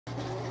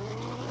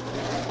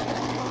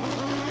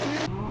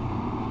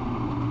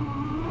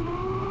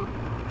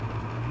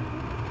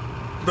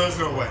There's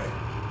no way.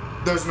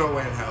 There's no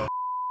way in hell.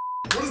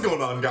 What is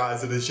going on,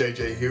 guys? It is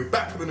JJ here,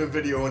 back with a new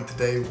video, and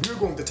today we're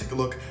going to take a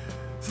look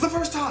for the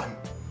first time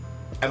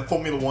at a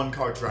Formula 1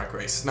 car drag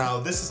race. Now,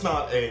 this is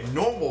not a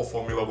normal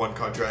Formula 1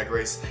 car drag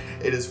race.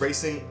 It is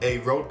racing a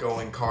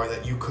road-going car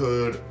that you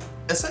could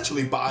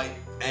essentially buy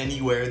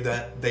anywhere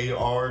that they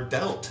are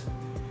dealt.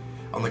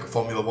 Unlike a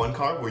Formula 1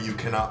 car, where you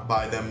cannot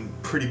buy them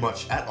pretty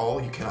much at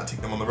all, you cannot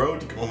take them on the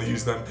road, you can only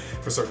use them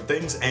for certain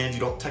things, and you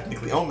don't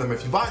technically own them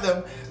if you buy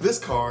them. This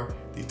car,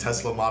 the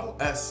Tesla Model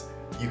S,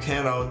 you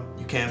can own,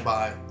 you can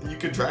buy, and you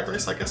can drag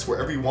race, I guess,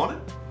 wherever you want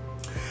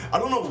it. I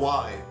don't know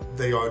why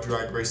they are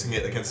drag racing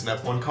it against an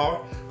F1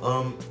 car.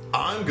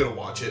 I'm gonna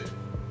watch it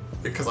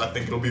because I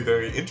think it'll be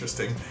very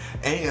interesting,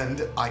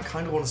 and I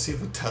kind of want to see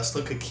if a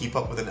Tesla could keep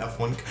up with an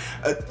F1.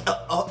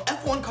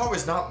 F1 car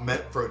is not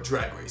meant for a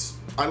drag race.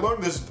 I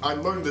learned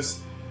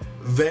this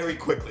very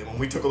quickly when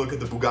we took a look at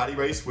the Bugatti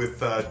race with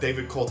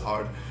David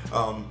Coulthard,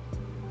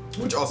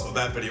 which also,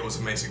 that video was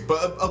amazing.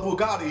 But a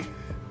Bugatti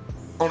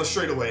on a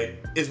straightaway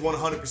is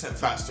 100%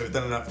 faster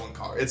than an F1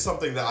 car. It's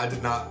something that I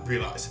did not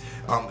realize.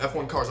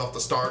 F1 cars off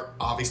the start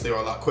obviously are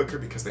a lot quicker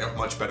because they are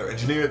much better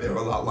engineered, they're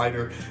a lot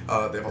lighter,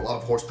 they have a lot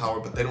of horsepower,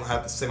 but they don't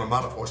have the same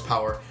amount of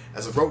horsepower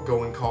as a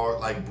road-going car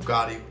like a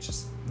Bugatti, which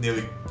is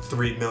nearly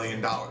 $3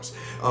 million.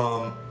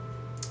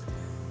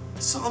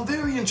 So I'm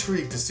very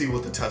intrigued to see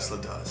what the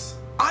Tesla does.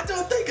 I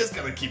don't think it's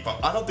gonna keep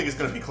up. I don't think it's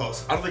gonna be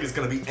close. I don't think it's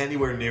gonna be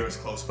anywhere near as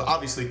close, but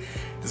obviously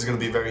this is gonna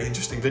be a very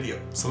interesting video.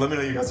 So let me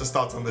know your guys'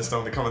 thoughts on this down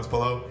in the comments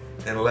below,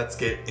 and let's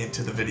get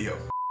into the video.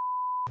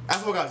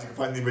 As well, guys, you can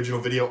find the original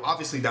video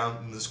obviously down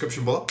in the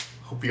description below.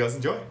 Hope you guys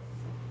enjoy.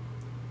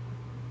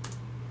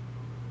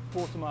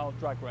 Quarter-mile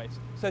drag race.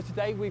 So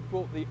today we've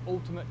brought the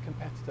ultimate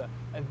competitor,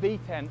 a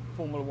V10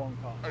 Formula 1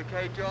 car.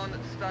 Okay, John,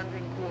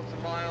 standing quarter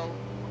mile,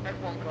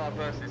 F1 car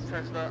versus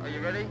Tesla. Are you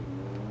ready?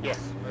 Yes.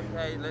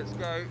 Okay, let's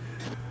go.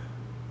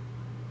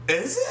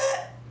 Is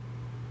it?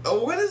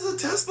 When is a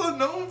Tesla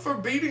known for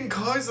beating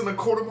cars in a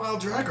quarter-mile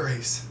drag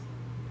race?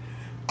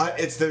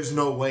 There's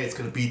no way it's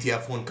gonna beat the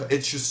F1 car.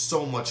 It's just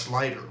so much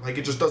lighter. Like,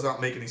 it just does not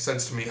make any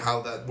sense to me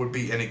how that would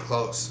be any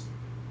close.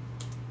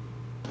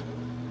 3,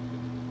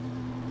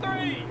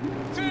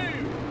 2,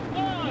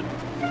 1.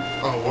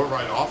 Oh, we're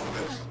right off of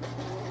it.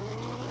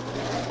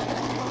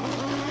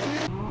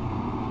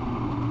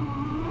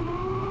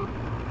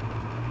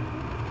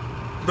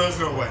 There's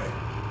no way.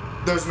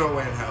 There's no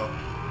way in hell.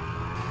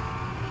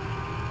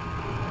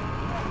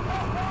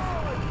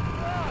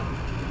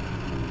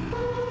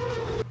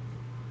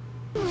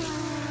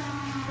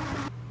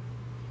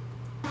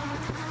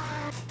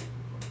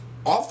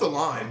 Off the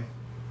line,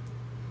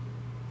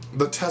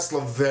 the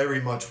Tesla very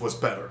much was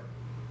better,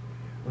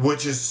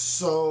 which is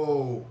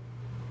so...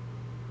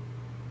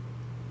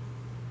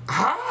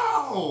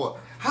 How?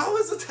 How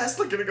is a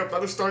Tesla getting a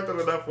better start than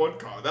an F1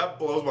 car? That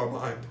blows my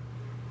mind.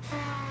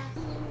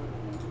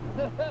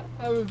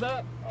 How was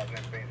that? I've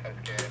never been so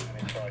scared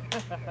and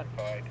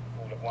excited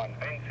all at once.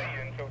 I didn't see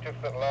you until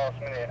just at the last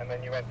minute, and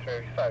then you went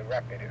through so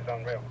rapid, it was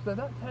unreal. So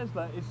that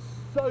Tesla is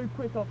so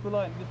quick off the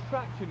line. The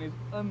traction is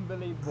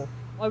unbelievable.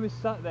 I was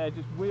sat there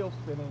just wheel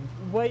spinning,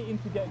 waiting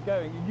to get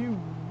going. You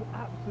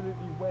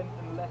absolutely went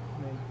and left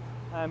me.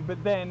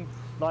 But then,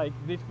 like,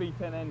 this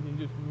V10 engine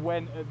just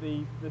went at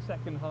the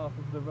second half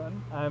of the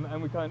run,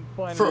 and we kind of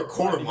finally... For a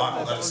quarter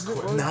mile, that's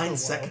quick. 9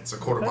 seconds a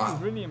quarter mile. That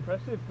was really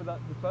impressive for the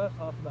first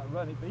half of that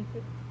run. It beat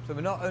it. So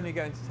we're not only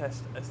going to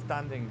test a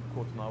standing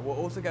quarter mile, we're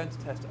also going to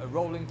test a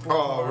rolling quarter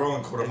mile, a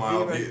rolling quarter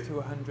mile, 0 to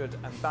 100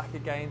 and back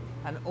again,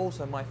 and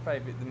also my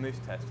favourite, the Moose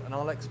test, and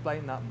I'll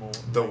explain that more.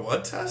 The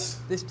what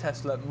test? This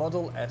Tesla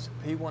Model S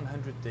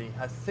P100D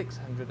has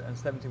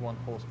 671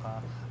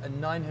 horsepower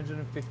and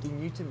 950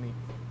 Newton meters.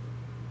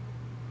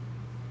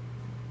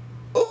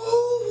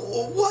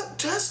 Oh, what?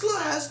 Tesla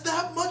has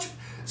that much?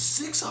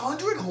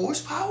 600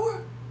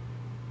 horsepower?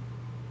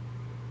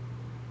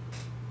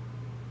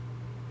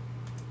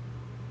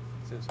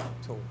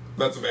 Torque.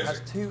 That's It amazing.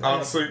 has two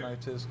Honestly,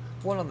 electric motors,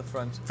 one on the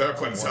front fair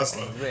play and to one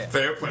Tesla. on the rear.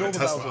 Fair play to With all the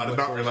bells Tesla. I and did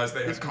not whistles, realize they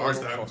had this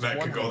cars model costs that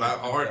could go that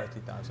hard.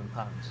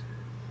 £130,000.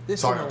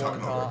 This Sorry, I'm Formula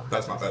 1 talking over. car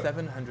That's has my bad.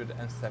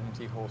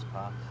 770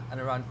 horsepower and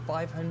around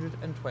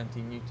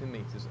 520 Newton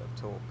meters of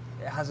torque.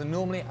 It has a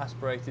normally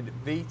aspirated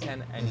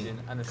V10 engine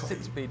and a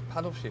 6-speed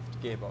paddle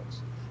shift gearbox.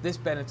 This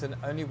Benetton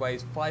only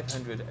weighs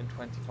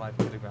 525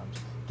 kilograms,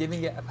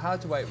 giving it a power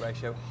to weight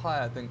ratio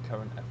higher than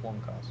current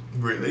F1 cars.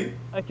 Really?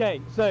 Okay,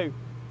 so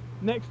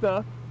next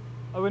up,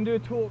 I'm going to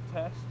do a torque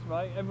test,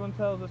 right? Everyone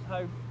tells us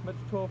how much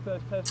torque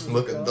those Teslas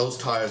Look got. at those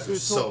tires, Do are a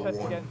so torque test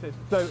worn. against this.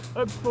 So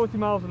up to 40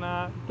 miles an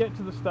hour, get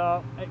to the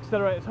start,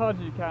 accelerate as hard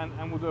as you can,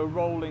 and we'll do a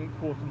rolling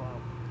quarter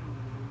mile.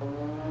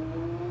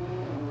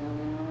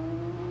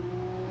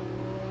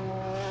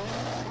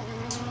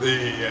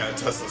 Yeah,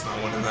 Tesla's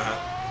not winning that.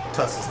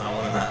 Tesla's not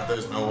winning that.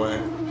 There's no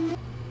way.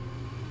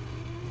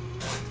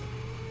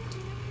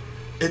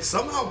 It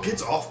somehow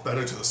gets off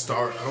better to the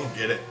start. I don't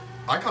get it.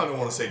 I kind of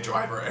want to say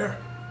driver error.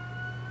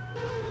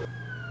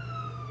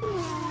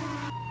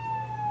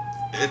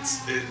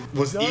 it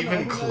was John, I even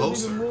think that was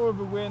closer. even more of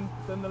a win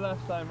than the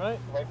last time, right?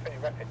 Went pretty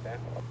rapid there.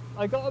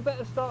 I got a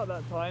better start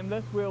that time,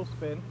 less wheel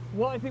spin.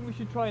 What I think we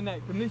should try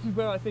next, and this is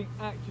where I think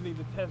actually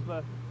the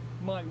Tesla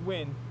might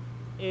win,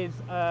 is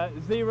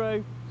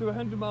 0 to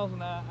 100 miles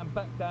an hour and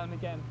back down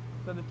again.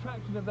 So the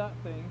traction of that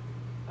thing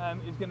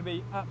is going to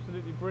be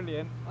absolutely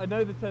brilliant. I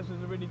know the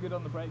Teslas are really good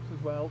on the brakes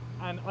as well,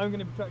 and I'm going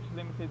to be traction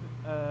limited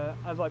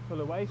as I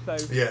pull away. So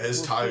Yeah, his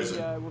we'll tires see,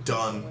 are we'll see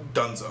done, what wins.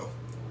 donezo.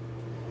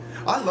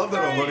 I love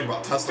that I'm learning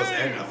about Teslas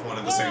and F1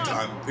 at the same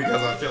time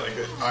because I feel like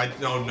I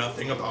know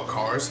nothing about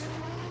cars,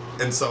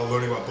 and so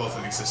learning about both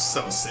of these is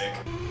so sick.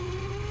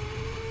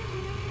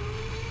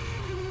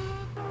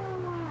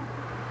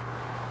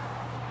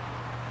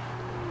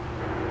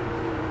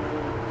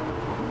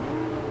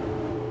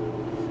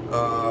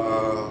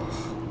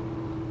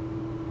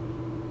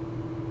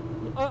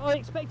 I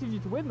expected you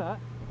to win that.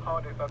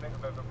 Hardest I think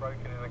I've ever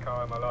broken in a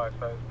car in my life,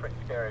 so it's pretty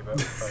scary,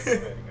 but it's really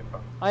good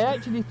fun. I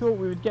actually thought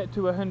we would get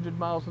to 100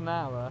 miles an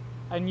hour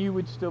and you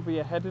would still be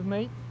ahead of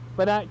me,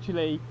 but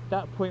actually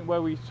that point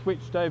where we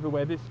switched over,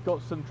 where this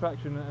got some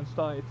traction and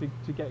started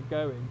to get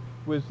going,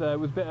 was a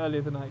bit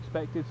earlier than I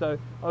expected. So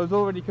I was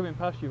already coming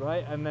past you,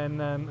 right? And then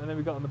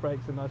we got on the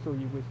brakes and I saw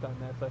you whiz down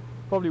there. So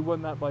probably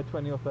won that by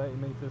 20 or 30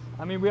 meters.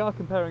 I mean, we are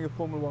comparing a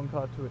Formula One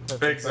car to a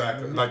Tesla.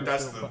 Exactly. So, I mean, Like,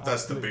 this is that's still the-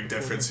 that's the absolute big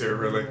difference performance. here,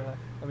 really.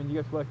 I mean, you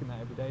go to work in that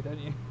every day, don't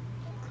you?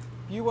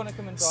 If you want to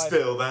come and drive.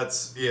 Still,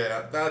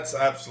 that's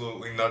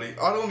absolutely nutty.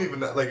 I don't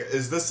even like.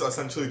 Is this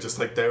essentially just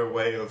like their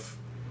way of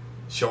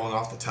showing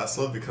off the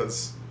Tesla?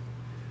 Because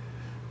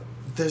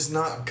there's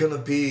not gonna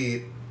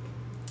be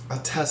a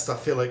test, I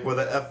feel like, where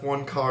the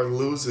F1 car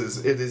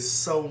loses. It is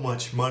so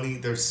much money.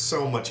 There's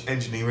so much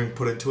engineering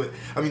put into it.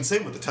 I mean,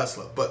 same with the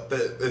Tesla, but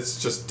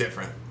it's just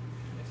different.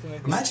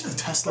 Imagine if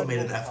Tesla made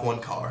an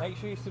F1 car. Make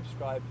sure you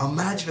subscribe.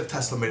 Imagine if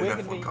Tesla made We're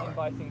an going F1 to be car.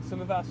 inviting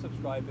some of our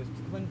subscribers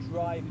to come and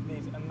drive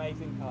these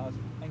amazing cars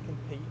and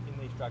compete in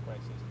these drag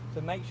races.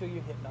 So make sure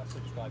you hit that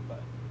subscribe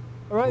button.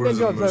 Alright What then, is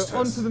a John, moose so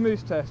on test? to the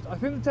moose test. I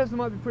think the Tesla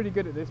might be pretty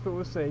good at this, but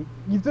we'll see.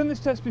 You've done this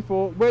test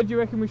before. Where do you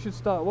reckon we should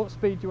start? What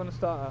speed do you want to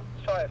start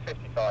at? Try at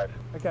 55.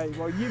 Okay,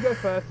 well you go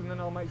first and then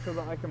I'll make sure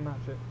that I can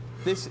match it.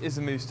 This is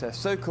a moose test,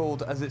 so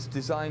called as it's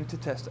designed to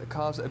test a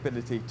car's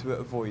ability to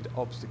avoid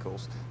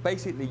obstacles.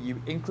 Basically, you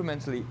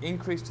incrementally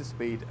increase the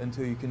speed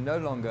until you can no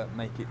longer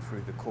make it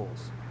through the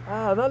course.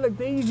 Ah, that looked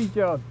easy,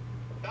 John.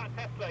 That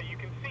Tesla, you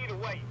can see the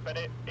weight, but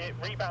it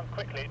rebounds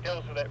quickly. It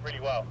deals with it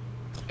really well.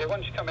 Yeah,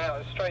 once you come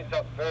out, it straightens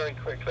up very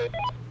quickly.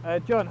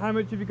 John, how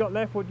much have you got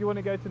left? What do you want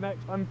to go to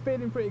next? I'm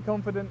feeling pretty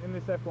confident in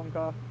this F1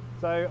 car,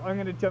 so I'm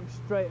going to jump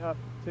straight up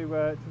to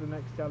the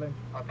next challenge.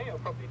 I think it'll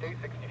probably do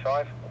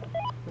 65.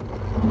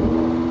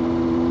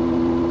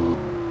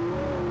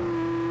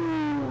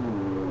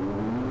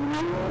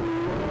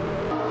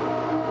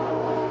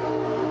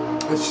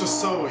 It's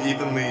just so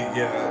evenly,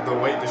 yeah, the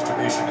weight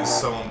distribution is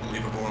so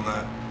unbelievable in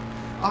that.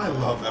 I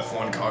love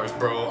F1 cars,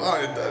 bro.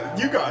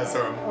 You guys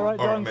All right,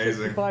 are John,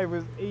 amazing. 65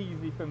 was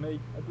easy for me.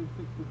 I did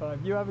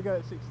 65. You have a go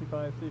at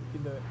 65, see if you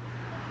can do it.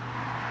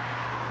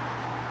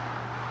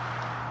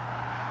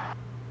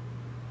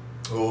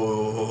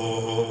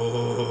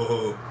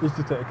 Oh. Just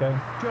to take a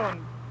cone.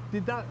 John,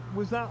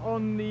 was that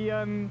on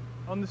the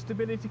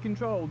stability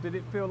control? Did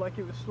it feel like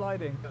it was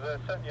sliding? There's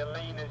certainly a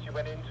lean as you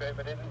went into it,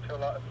 but it didn't feel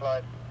like a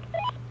slide.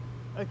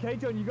 Okay,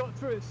 John, you got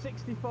through at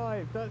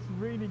 65. That's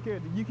really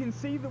good. You can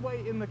see the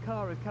weight in the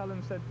car, as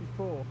Callum said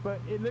before,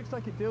 but it looks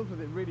like it deals with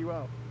it really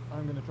well.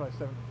 I'm going to try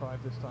 75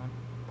 this time.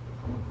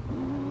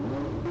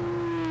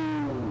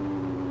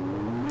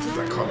 Dude,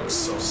 that car looks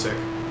so sick.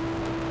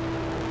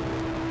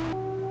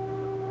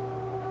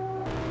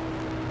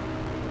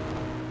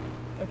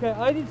 Okay,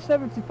 I did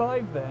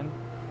 75 then,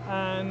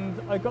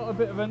 and I got a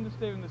bit of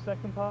understeer in the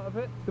second part of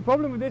it. The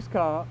problem with this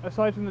car,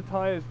 aside from the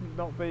tyres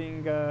not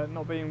being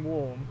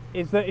warm,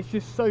 is that it's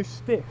just so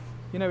stiff.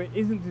 You know, it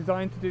isn't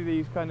designed to do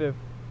these kind of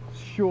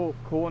short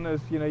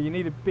corners. You know, you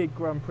need a big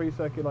Grand Prix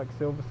circuit like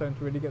Silverstone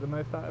to really get the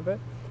most out of it.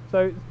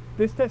 So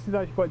this test is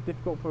actually quite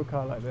difficult for a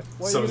car like this.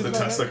 What are So you is the gonna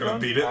try Tesla next, going John?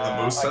 to beat it in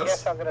the Moose I guess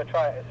test? I'm going to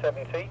try it at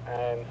 70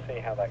 and see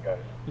how that goes.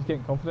 He's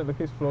getting confident. Look,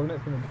 he's flooring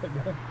it from the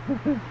get-go.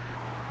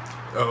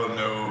 Oh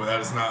no, that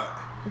is not.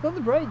 He's on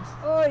the brakes.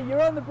 Oh,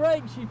 you're on the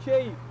brakes, you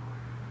cheat.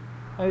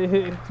 And you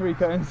hit 3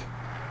 cones.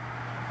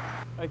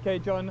 Okay,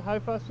 John, how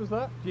fast was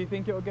that? Do you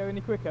think it will go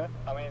any quicker?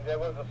 I mean, there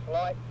was a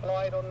slight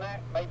slide on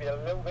that, maybe a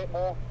little bit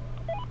more.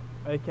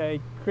 Okay,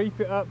 creep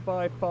it up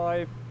by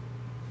 5.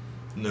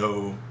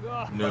 No.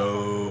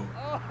 No.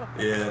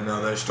 Yeah,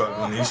 no, they're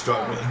struggling. He's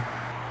struggling.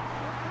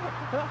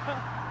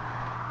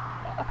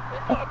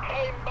 We've got a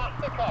cone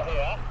massacre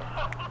here.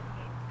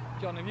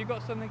 John, have you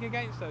got something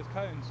against those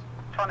cones?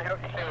 Trying to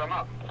help you clear them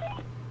up.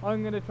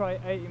 I'm going to try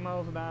 80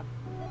 miles an hour.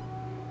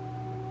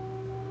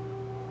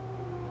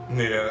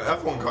 Yeah,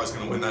 F1 car's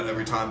going to win that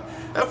every time.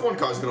 F1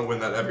 car's going to win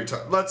that every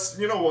time.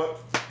 You know what?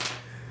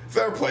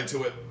 Fair play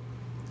to it.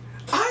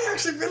 I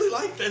actually really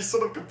like this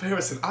sort of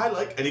comparison. I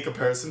like any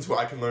comparisons where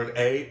I can learn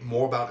A,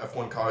 more about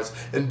F1 cars,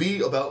 and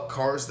B, about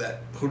cars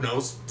that, who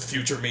knows,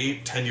 future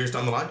me, 10 years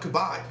down the line, could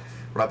buy.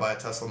 Would I buy a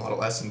Tesla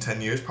Model S in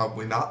 10 years?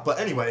 Probably not. But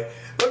anyway,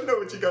 let me know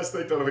what you guys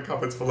think down in the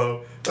comments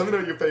below. Let me know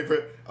your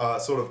favorite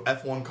sort of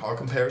F1 car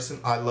comparison.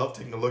 I love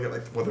taking a look at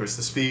like whether it's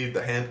the speed,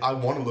 the hand. I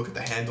want to look at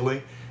the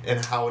handling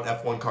and how an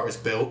F1 car is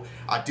built.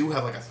 I do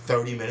have like a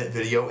 30-minute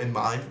video in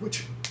mind,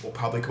 which will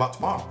probably come out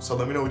tomorrow. So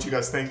let me know what you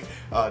guys think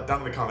down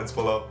in the comments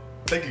below.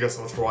 Thank you guys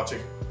so much for watching,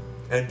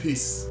 and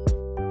peace.